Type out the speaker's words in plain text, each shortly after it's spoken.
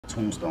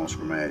Tombstone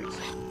schematics.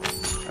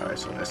 Alright,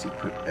 so let's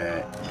equip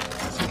that.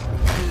 Let's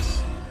equip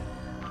this.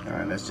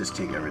 Alright, let's just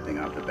take everything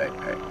out the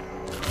backpack.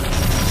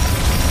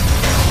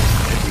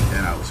 Take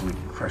that out so we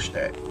can crush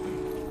that.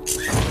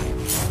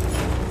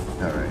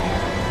 Alright.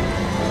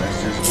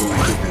 Let's just go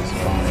and get this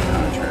bounty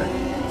contract.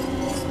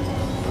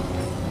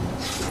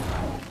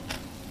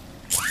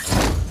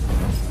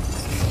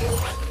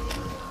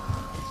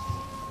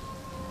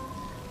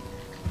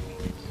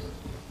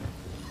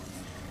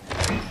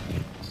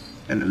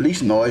 And the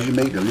least noise you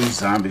make, the least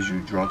zombies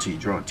you draw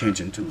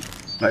attention to.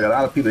 Like a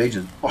lot of people, they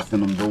just busting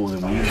them doors,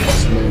 and when you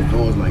busting those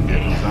doors like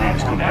that, those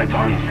zombies come right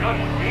behind you.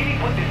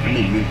 Let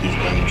me leave this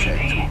game chat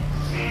too.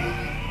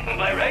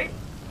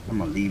 I'm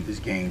gonna leave this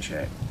game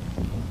chat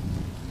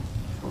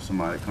before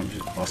somebody comes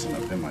just busting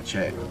up in my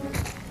chat.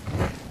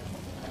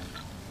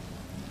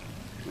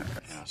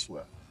 I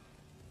swear.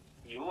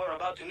 You are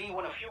about to meet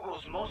one of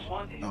Hugo's most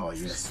wanted. Oh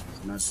yes,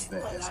 not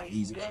bad. That's an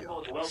easy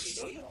kill.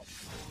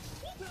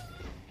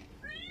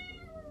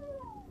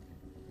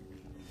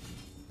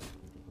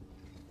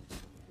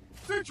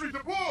 Sentry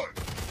deployed!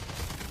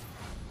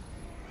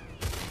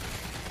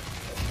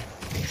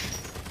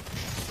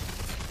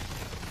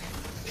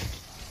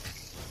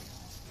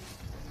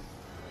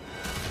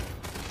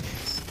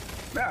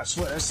 Man, I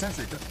swear that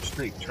sentry took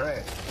straight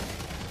trash.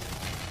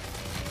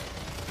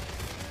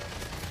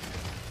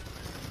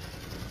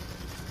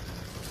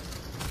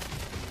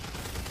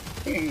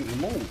 He ain't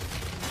even move.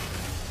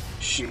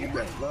 Shit, you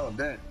better love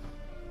that.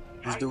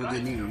 This dude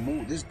didn't even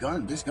move. This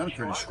gun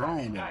pretty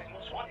strong though.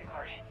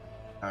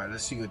 Alright,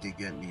 let's see what they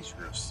get in these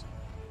rifts.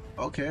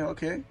 Okay.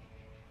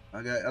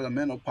 I got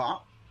elemental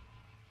pop.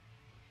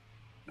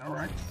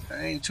 Alright, that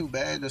ain't too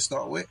bad to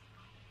start with.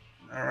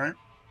 Alright.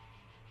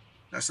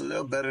 That's a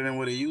little better than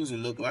what it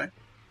usually look like.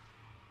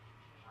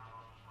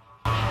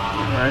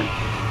 Alright.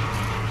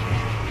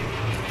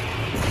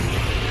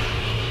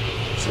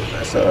 So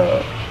that's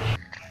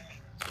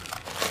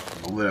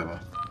whatever.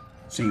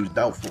 Seems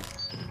doubtful.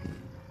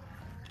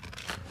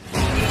 So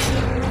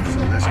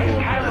let's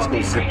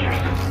go zip it.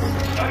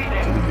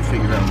 So we can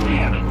figure out where we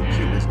gotta go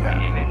kill this guy.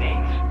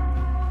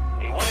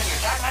 The one in your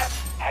attack map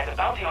has a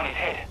bounty on his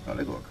head. Oh,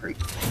 they go a crate.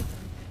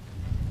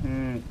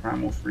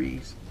 Primal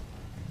freeze.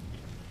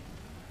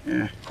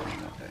 Yeah, I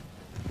don't want that.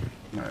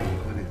 Alright,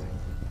 what is it?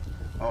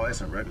 Oh,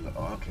 it's a regular.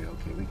 Oh, okay,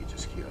 we can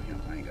just kill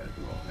him. I ain't gotta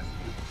do all that.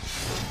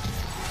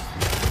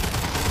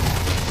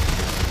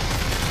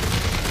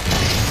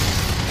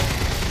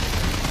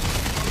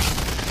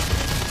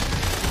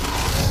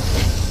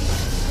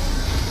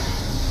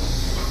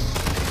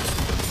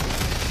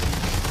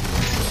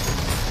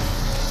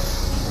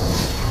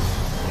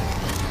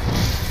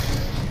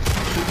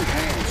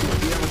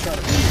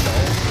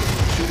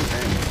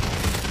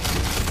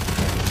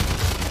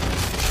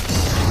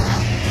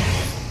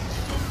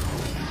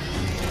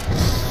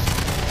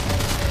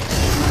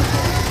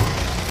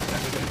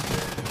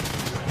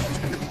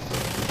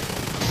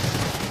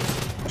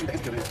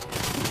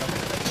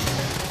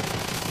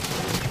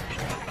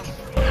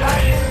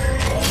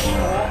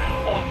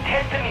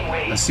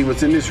 Let's see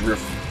what's in this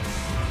rift.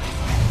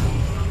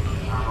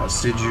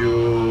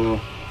 Sigil.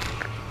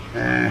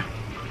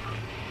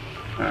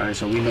 Alright,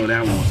 so we know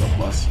that one was a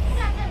bust.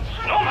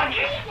 No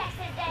magic.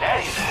 That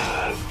is.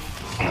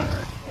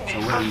 Alright, so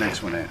where's the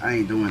next one at? I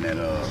ain't doing that.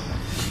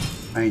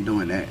 I ain't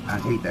doing that. I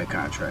hate that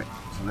contract.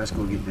 So let's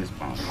go get this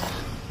bounty.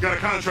 Got a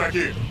contract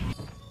here.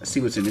 Let's see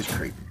what's in this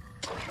crate.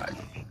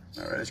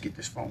 Alright, let's get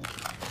this phone.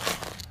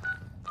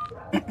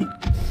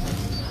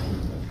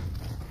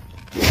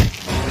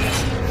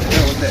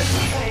 That.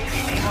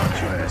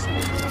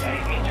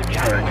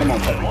 Alright, come on,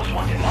 puppy.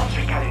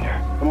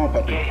 Come on,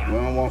 puppy. We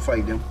don't want to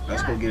fight them.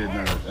 Let's go get it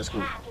done. Let's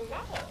go.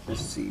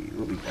 Let's see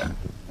what we got.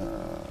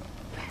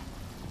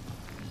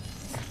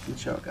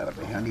 What y'all got up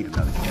here? I need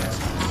another gas.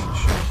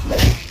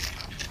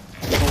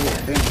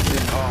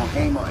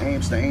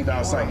 Aim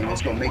down sight, and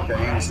it's gonna make the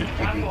aim assist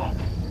kick in.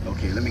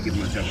 Okay, let me give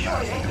him a jump.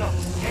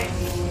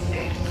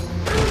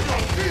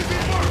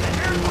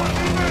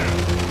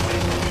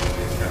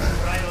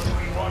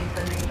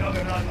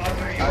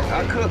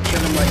 I could kill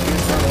him like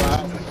this for a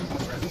while.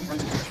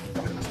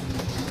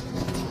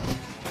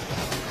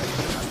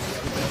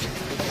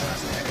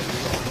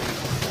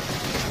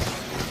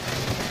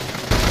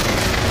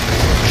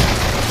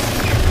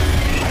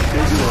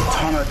 They do a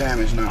ton of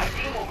damage now.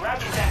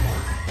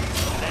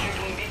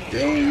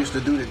 They ain't used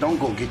to do that. Don't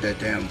go get that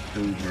damn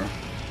dude, bro.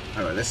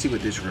 Alright, let's see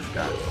what this rift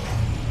got.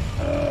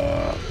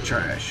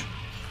 Trash.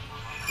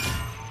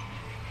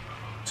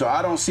 So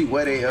I don't see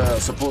where they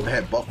supposed to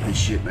have buffed this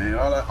shit, man.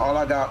 All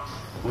I got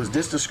was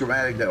this the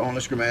schematic. The only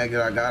schematic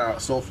that I got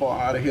out so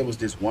far out of here was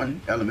this one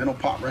elemental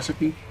pop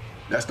recipe.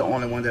 That's the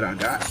only one that I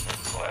got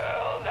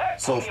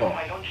so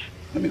far.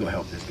 Let me go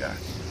help this guy.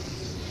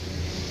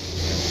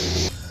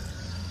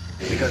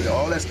 Because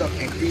all that stuff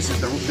increases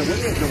the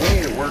way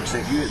it works.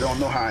 If you don't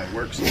know how it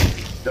works, it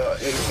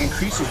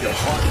increases your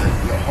heart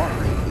rate. Your heart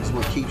rate is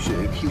what keeps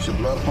your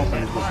blood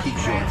pumping. Is what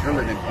keeps your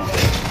adrenaline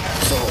pumping.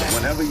 So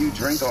whenever you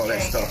drink all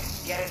that stuff,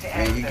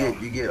 And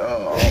you get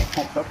all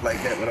pumped up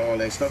like that with all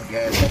that stuff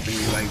gassed up in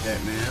you like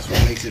that, man. That's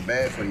what makes it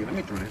bad for you. Let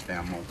me throw this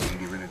damn monkey and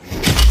get rid of it.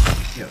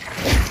 Yeah.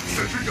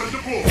 Sentry gun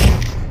deployed.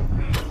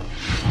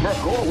 Bro,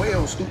 go away,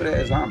 old stupid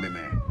ass zombie,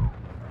 man.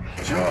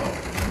 Yo.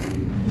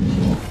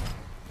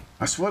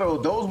 I swear though,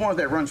 those ones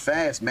that run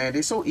fast, man,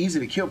 they're so easy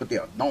to kill, but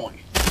they're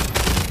annoying.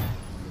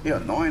 They're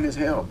annoying as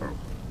hell, bro.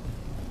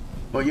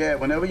 But yeah,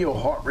 whenever your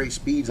heart rate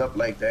speeds up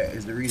like that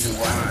is the reason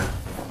why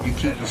you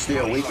stay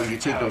awake when you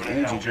take those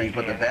energy drinks.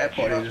 But the bad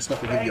part is this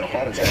stuff will give you a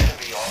heart attack.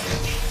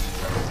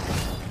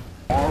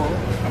 Tomorrow,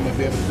 I'm gonna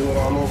be able to do it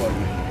all over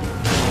again.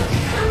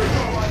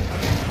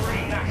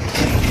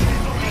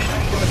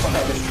 What if I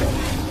have this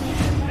trouble?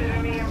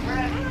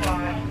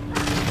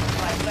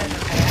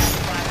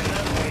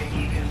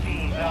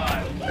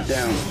 That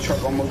damn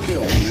truck almost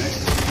killed me, man.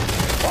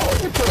 Why would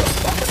they put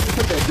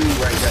that dude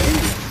right there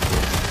anyway?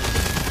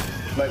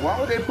 Like, why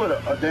would they put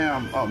a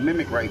damn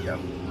mimic right there?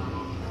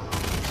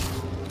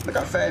 Look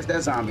how fast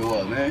that zombie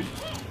was, man.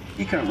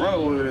 He couldn't run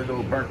over with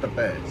those burnt up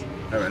ass.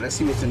 Alright, let's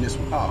see what's in this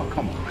one. Oh,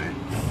 come on, man.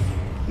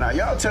 Now,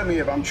 y'all tell me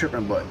if I'm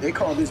tripping, but they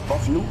call this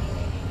buff loot.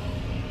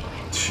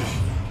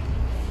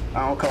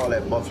 I don't call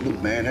that buff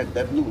loot, man.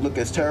 That loot look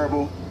as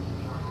terrible.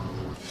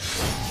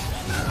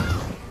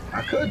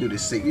 I could do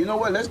this sick. You know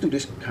what? Let's do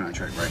this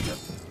contract right here.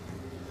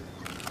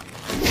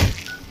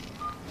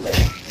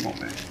 Come on,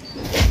 man.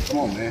 Come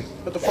on, man.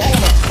 Put the phone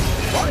up.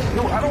 Why?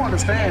 No, I don't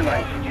understand.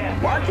 Like,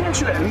 why can't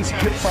you at least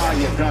hip fire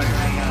your gun?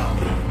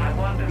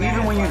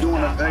 Even when you're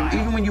doing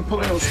even when you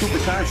pulling those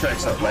stupid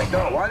contracts up, like,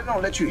 dog, why they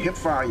don't let you hip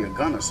fire your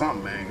gun or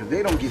something, man? Because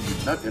they don't give you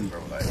nothing,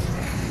 bro. Like,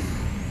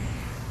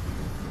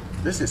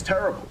 this is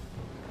terrible.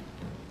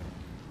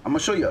 I'm gonna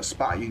show you a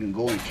spot you can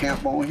go and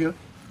camp on here,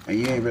 and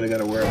you ain't really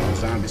gotta worry about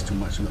zombies too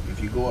much. Look,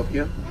 if you go up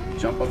here, and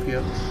jump up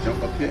here,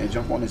 and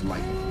jump on this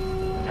light.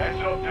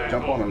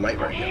 Jump on the light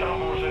right here.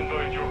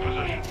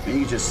 And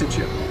you just sit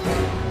here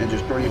and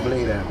just throw your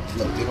blade at them.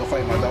 Look, they gonna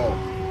fight my dog.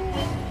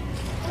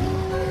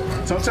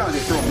 Sometimes they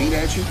throw meat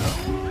at you,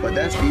 but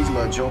that's these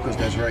little jokers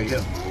that's right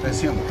here. That's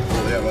him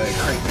over there like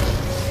crazy.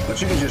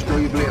 But you can just throw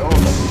your blade. Oh,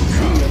 look,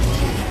 see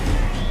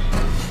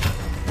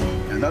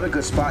ya. Another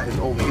good spot is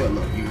over here.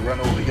 Look, you can run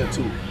over here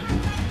too.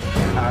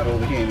 Hide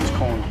over here in this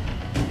corner.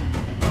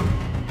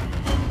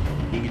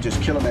 You can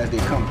just kill them as they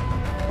come.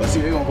 But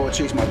see, they're gonna go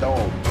chase my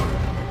dog.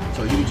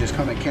 So you can just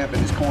come and camp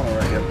in this corner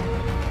right here.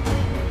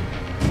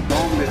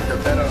 Normally, the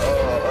better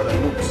of the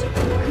loot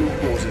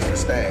pools is the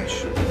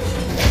stash.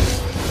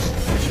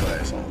 Get your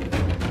ass on.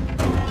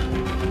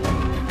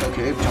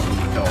 Okay, they jumping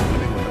my dog. Let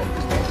me go over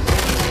this dog.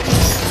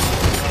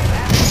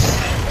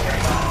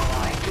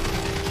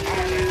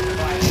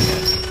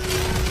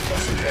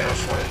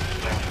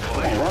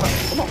 Come on, run up.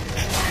 Come on.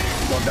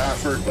 You're gonna die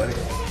first, buddy.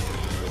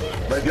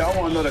 But if y'all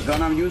want to know the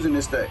gun I'm using,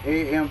 it's the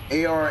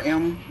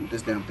ARM,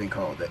 this damn thing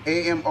called, the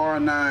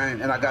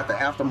AMR9, and I got the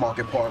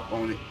aftermarket part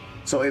on it.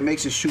 So it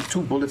makes it shoot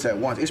 2 bullets at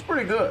once. It's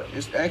pretty good.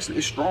 It's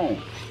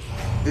strong.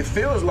 It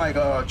feels like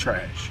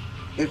trash.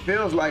 It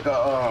feels like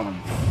a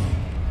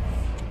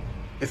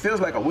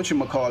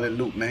whatchamacallit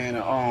loot, man.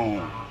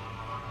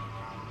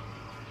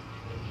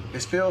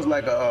 It feels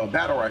like a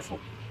battle rifle.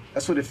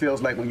 That's what it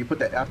feels like when you put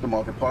that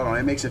aftermarket part on.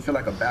 It makes it feel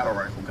like a battle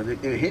rifle because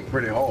it hit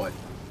pretty hard.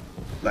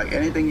 Like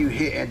anything you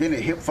hit, and then it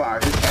hip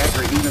fires, it's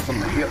accurate even from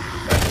the hip.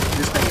 Like,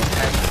 this thing is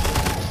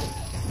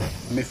accurate.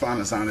 Let me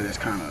find a zombie that's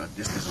kind of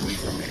distance away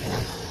from me.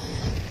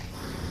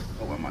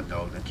 Oh well, my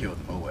dog done killed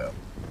him. Oh well.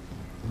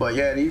 But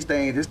yeah, this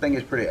thing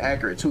is pretty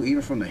accurate too,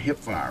 even from the hip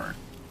firing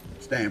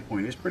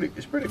standpoint. It's pretty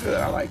good.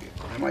 I like it.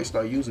 I might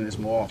start using this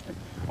more often.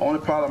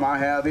 Only problem I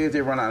have is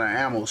they run out of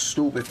ammo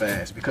stupid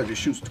fast because it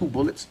shoots 2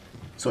 bullets,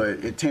 so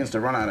it tends to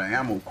run out of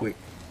ammo quick.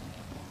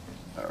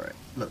 All right.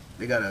 Look,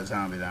 they got a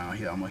zombie down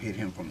here. I'm gonna hit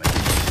him from the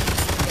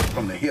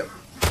hip.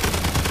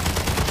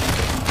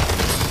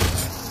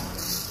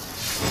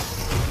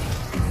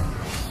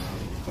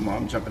 Come on,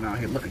 I'm jumping out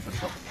here looking for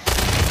trouble.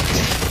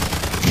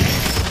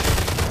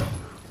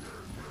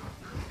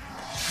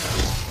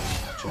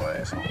 Get your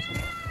ass on.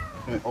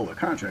 Oh, the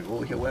contract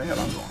over here. Where the hell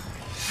I'm going?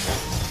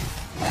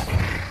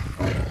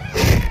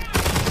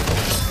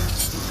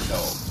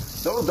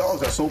 Those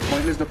dogs are so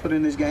pointless to put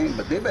in this game,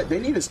 but they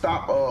need to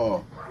stop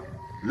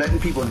letting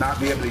people not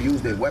be able to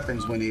use their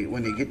weapons when they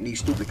get in these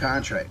stupid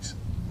contracts.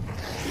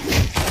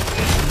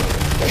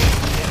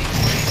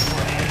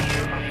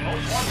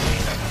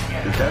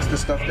 If that's the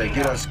stuff that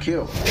get us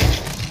killed.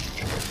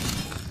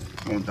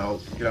 Come on,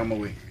 dog. Get out of my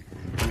way.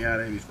 Get me out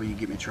of here before you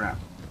get me trapped.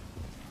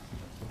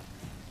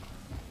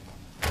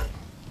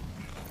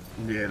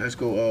 Yeah, let's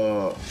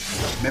go,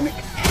 Mimic.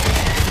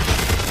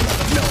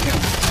 No, him.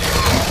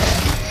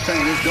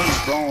 Dang, this gun is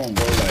strong,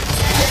 bro. Like,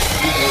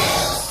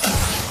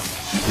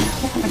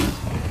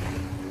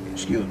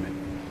 excuse me.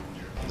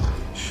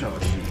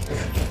 Shut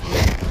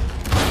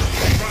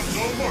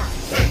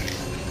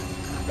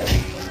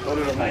Go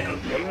to the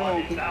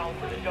monkey.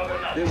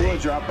 They will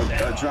drop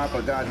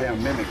a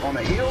goddamn mimic on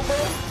the hill, bro.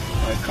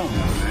 Like, come on,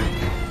 man.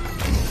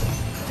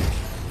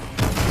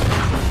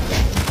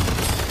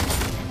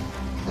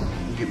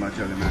 Get my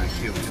juggernaut and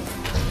kill him.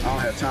 I don't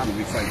have time to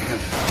be fighting him.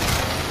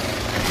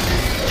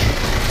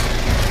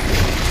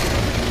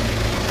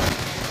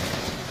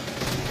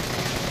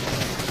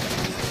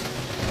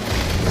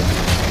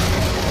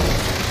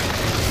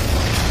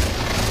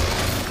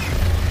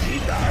 He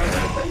died.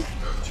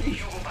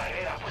 Jeez.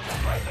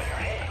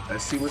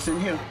 Let's see what's in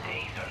here.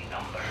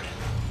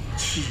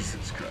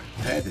 Jesus Christ.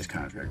 I had this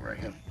contract right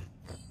here.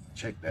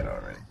 Check that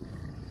already.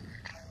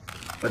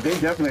 But they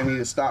definitely need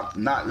to stop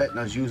not letting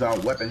us use our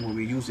weapons when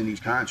we're using these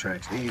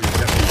contracts. They need to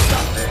definitely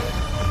stop that.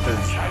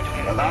 Because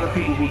a lot of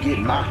people who get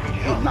knocked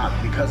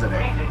because of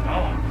that.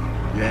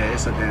 Yeah,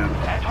 it's a damn...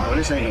 No,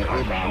 this ain't no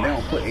A-bomb. They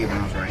don't put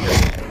A-bombs right here.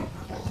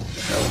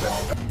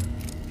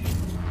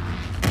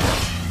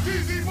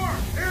 DZ mark!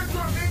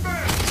 Airdrop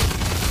inbound!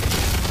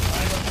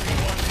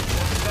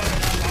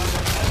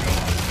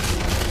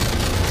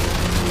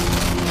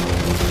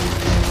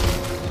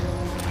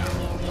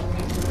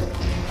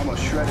 I'm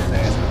gonna shred his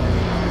ass.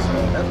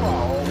 That's why I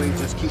always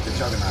just keep the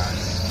juggernaut.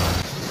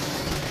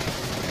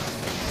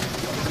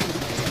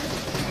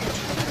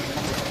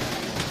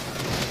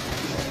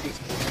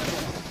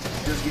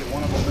 Just get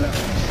one of them left.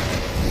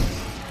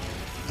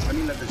 Let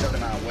me let the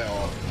juggernaut wear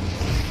off.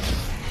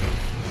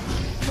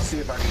 Let's see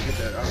if I can get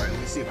that. All right, let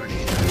me see if I can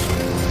get that.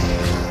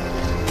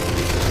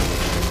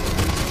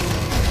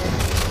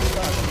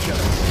 Kill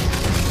it.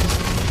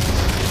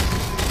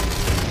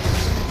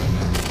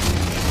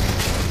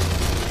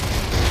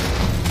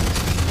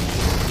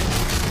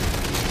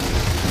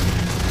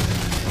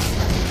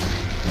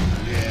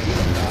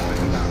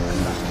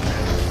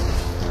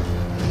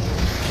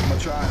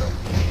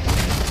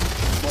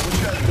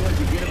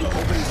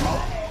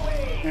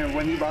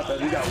 When he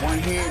got one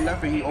hand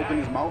left and he opened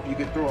his mouth, you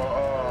can throw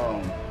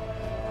a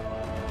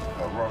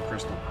raw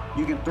crystal.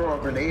 You can throw a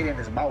grenade in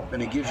his mouth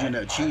and it gives you an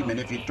achievement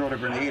if you throw the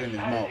grenade in his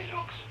mouth.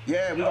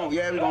 Yeah, we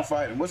gonna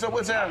fight him.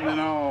 What's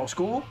happening,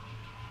 school?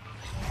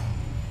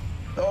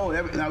 Oh,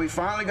 now we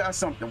finally got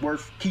something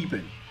worth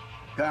keeping.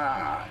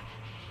 God.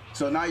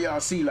 So now y'all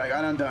see, like,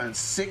 I done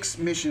 6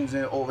 missions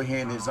over here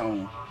in this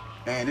zone.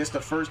 And it's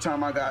the first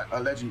time I got a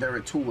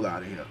legendary tool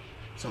out of here.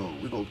 So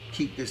we gonna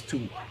keep this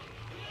tool.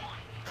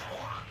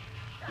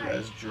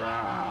 Let's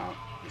drop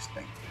this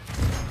thing.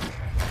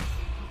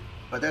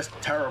 But that's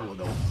terrible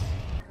though.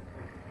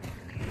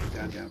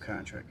 Goddamn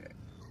contract act.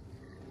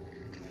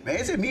 Man,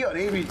 is it me or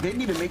they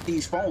need to make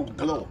these phones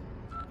glow?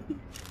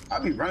 I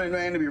be running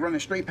around and be running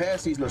straight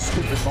past these little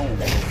stupid phones.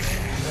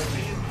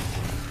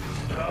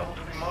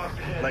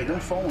 Like,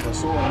 them phones are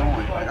so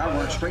annoying. Like, I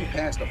run straight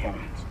past the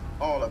phones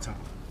all the time.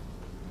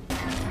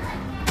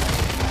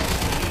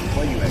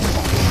 Where you at? Come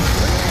on.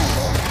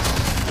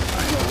 I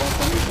ain't gonna run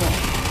from this phone.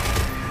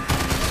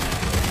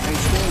 Hey,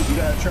 School, you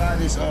gotta try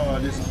this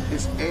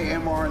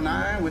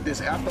AMR9 with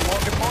this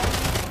aftermarket part.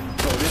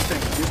 So this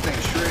thing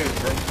shreds,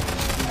 bro.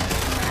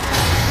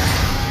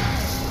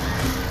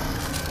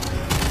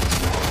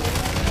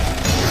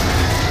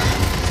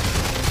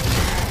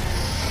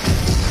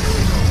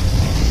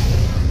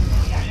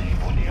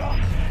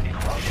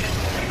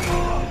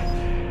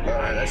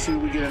 Alright, let's see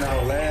what we get in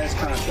our last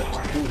contract.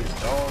 Let's do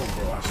this dog,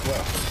 bro, I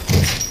swear.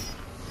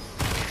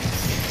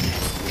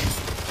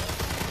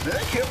 Did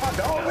I kill my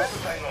dog, man?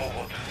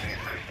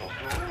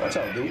 What's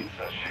up, dude?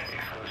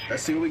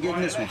 Let's see what we get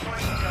in this one.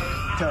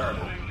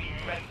 Terrible.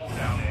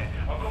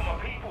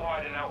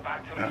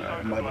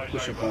 I might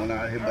push up on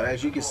out here, but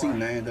as you can see,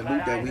 man, the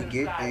loot that we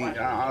get ain't.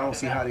 I don't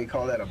see how they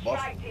call that a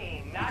buff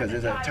because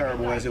it's as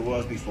terrible as it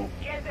was before.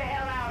 Get the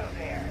hell out of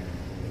there.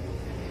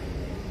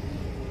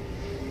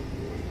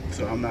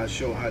 So I'm not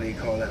sure how they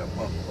call that a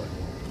buff, but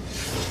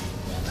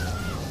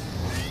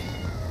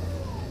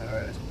all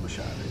right, let's push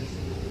out of this.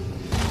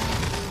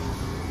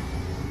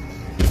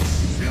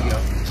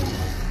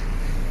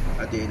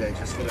 I did that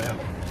just for the hell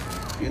of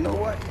it. You know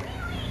what?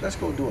 Let's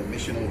go do a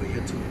mission over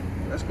here too.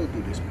 Let's go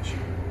do this mission.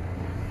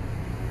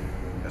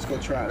 Let's go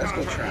try this.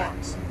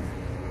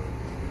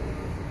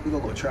 We're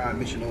gonna go try a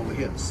mission over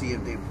here to see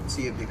if they,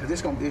 because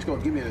it's gonna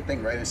give me the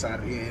thing right inside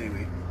of here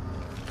anyway.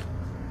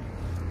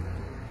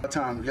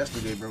 Time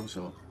yesterday, bro.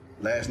 So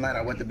last night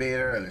I went to bed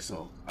early.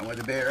 So I went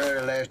to bed early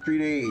the last 3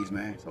 days,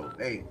 man. So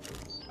hey,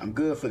 I'm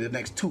good for the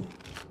next 2.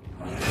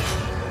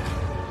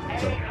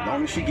 So as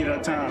long as she get her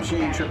time, she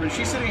ain't tripping.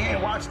 She sitting here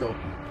and watch though.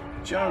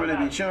 She don't really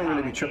be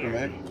tripping,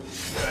 man.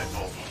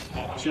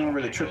 She don't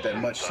really trip that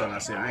much, so I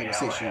said I ain't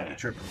gonna say she don't be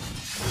tripping.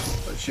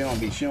 But she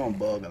don't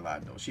bug a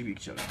lot though. She be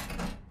chilling.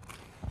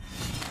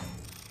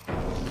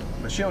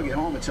 But she don't get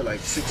home until like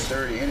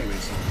 6:30 anyway,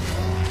 so.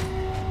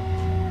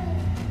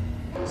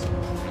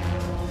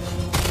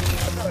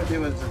 I thought they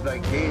was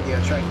like they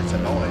attracted to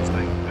noise.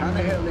 Like, how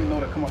the hell they know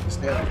to come up the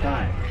stairs and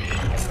climb?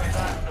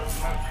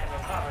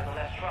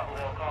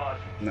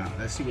 Nah,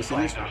 let's see what's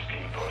in this one.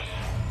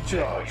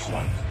 Charge.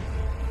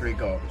 Great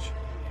garbage.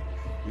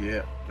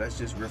 Yeah, let's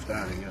just riff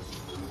down here.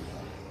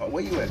 Oh,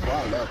 where you at, bro?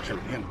 I love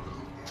killing him.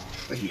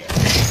 Where he at?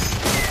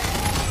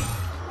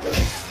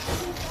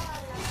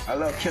 I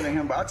love killing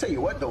him, but I'll tell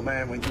you what though,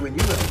 man, when you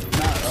not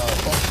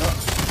fucked up,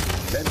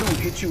 that dude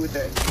hit you with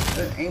that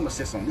aim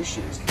assist on this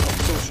shit is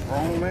so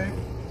strong, man.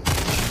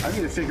 I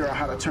need to figure out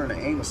how to turn the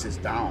aim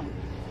assist down.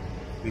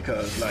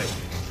 Because, like,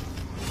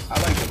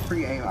 I like to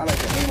pre-aim. I like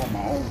to aim on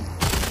my own.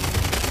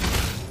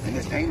 And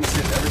this aim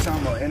assist, every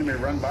time an enemy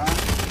run by,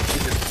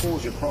 it just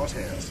pulls your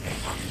crosshairs.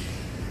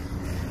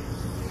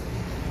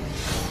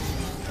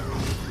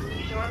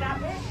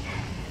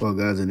 Well,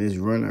 guys, in this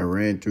run, I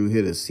ran through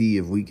here to see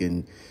if we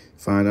can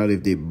find out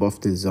if they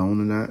buffed the zone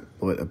or not.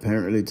 But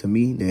apparently, to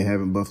me, they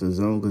haven't buffed the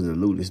zone because the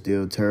loot is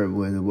still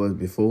terrible as it was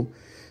before.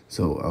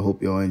 So I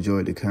hope y'all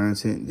enjoyed the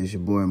content. This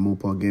your boy,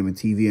 MW3 Gaming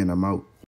TV, and I'm out.